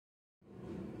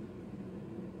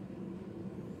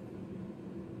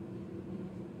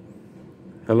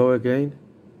Hello again.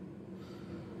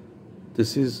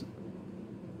 This is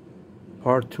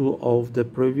part 2 of the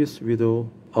previous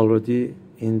video. Already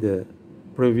in the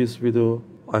previous video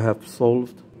I have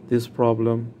solved this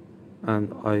problem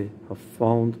and I have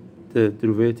found the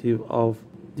derivative of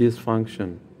this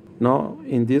function. Now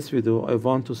in this video I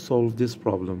want to solve this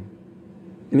problem.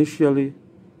 Initially,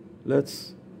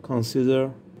 let's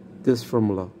consider this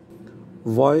formula.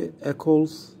 Y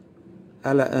equals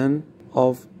ln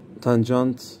of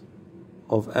tangent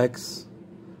of x,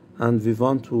 and we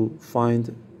want to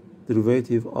find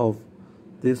derivative of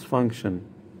this function.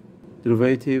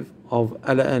 Derivative of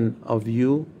ln of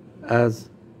u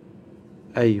as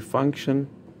a function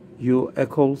u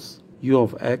equals u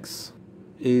of x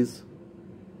is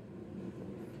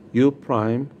u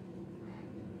prime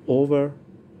over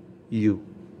u.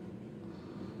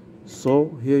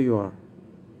 So here you are,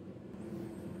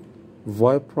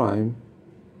 y prime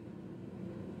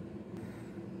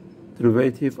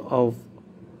derivative of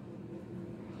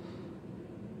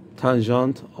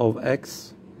tangent of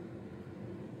x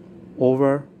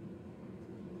over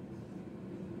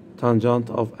tangent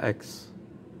of x,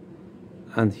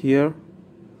 and here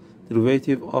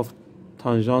derivative of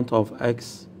tangent of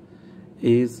x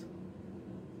is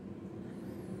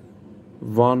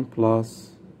 1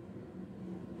 plus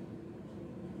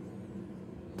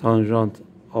tangent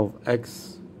of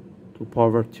x to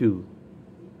power 2.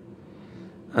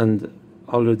 And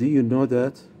already you know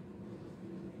that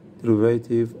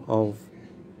derivative of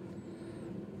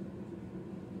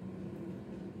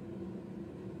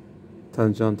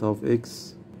tangent of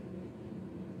x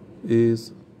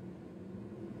is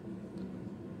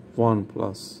 1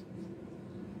 plus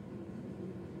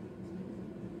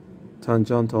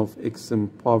tangent of x in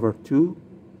power 2,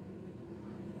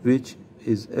 which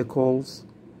is equals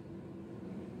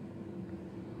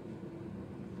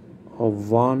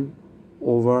of 1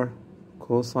 over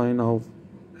cosine of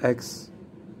x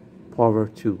power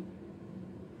 2.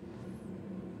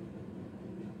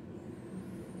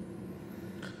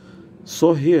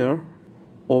 So here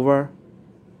over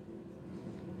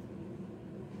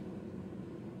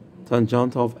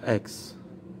tangent of x,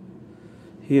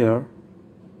 here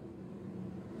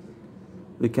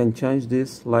we can change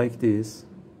this like this: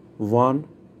 1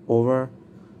 over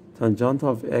tangent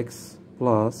of x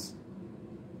plus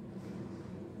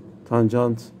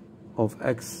tangent of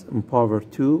x in power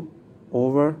 2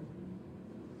 over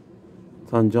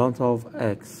tangent of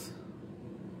x,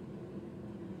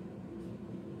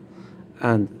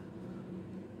 and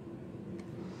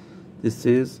this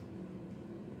is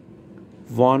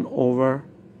 1 over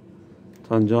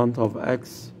tangent of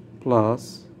x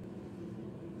plus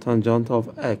tangent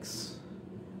of x.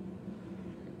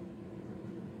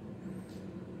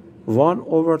 1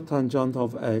 over tangent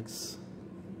of x,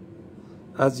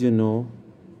 as you know,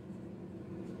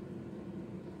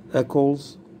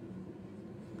 equals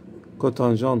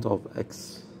cotangent of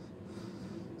x.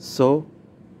 So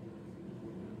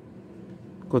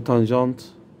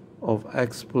cotangent of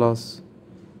x plus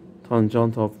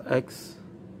tangent of x,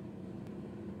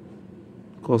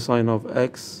 cosine of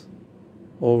x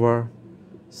over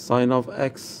sine of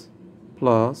x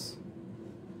plus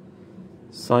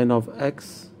sine of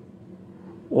x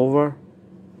over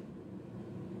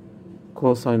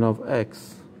cosine of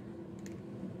x,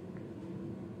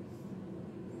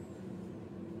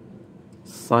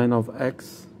 sine of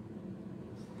x,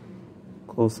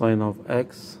 cosine of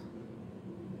x,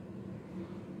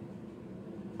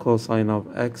 cosine of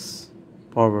x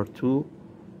power 2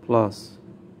 plus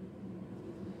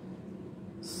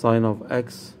sine of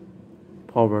x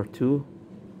power 2.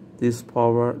 This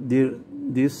part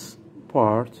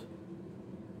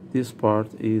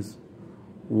is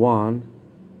 1,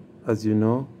 as you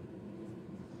know,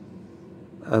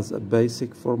 as a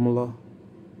basic formula.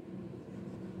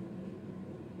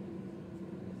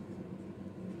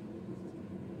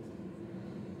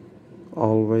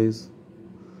 Always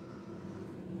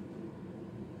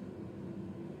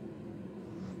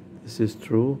this is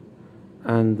true,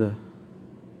 and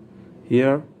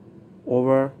here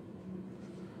over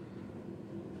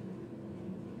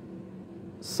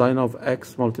sine of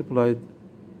x multiplied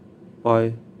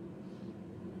by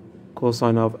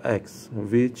cosine of x,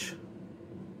 which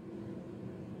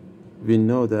we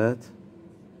know that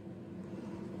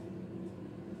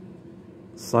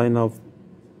sine of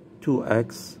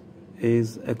 2x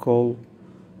is equal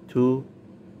to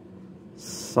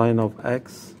sine of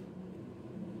x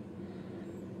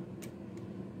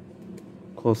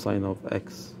cosine of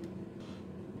x.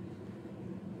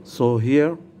 So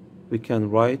here we can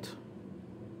write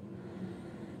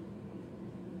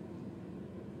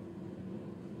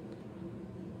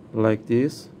like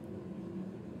this.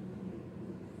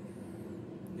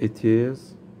 It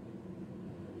is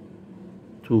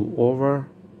 2 over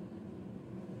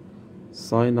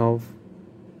sine of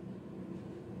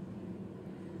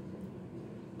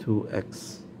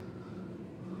 2x,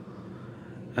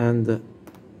 and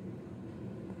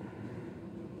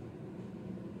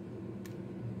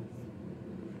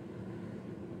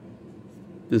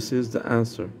this is the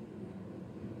answer.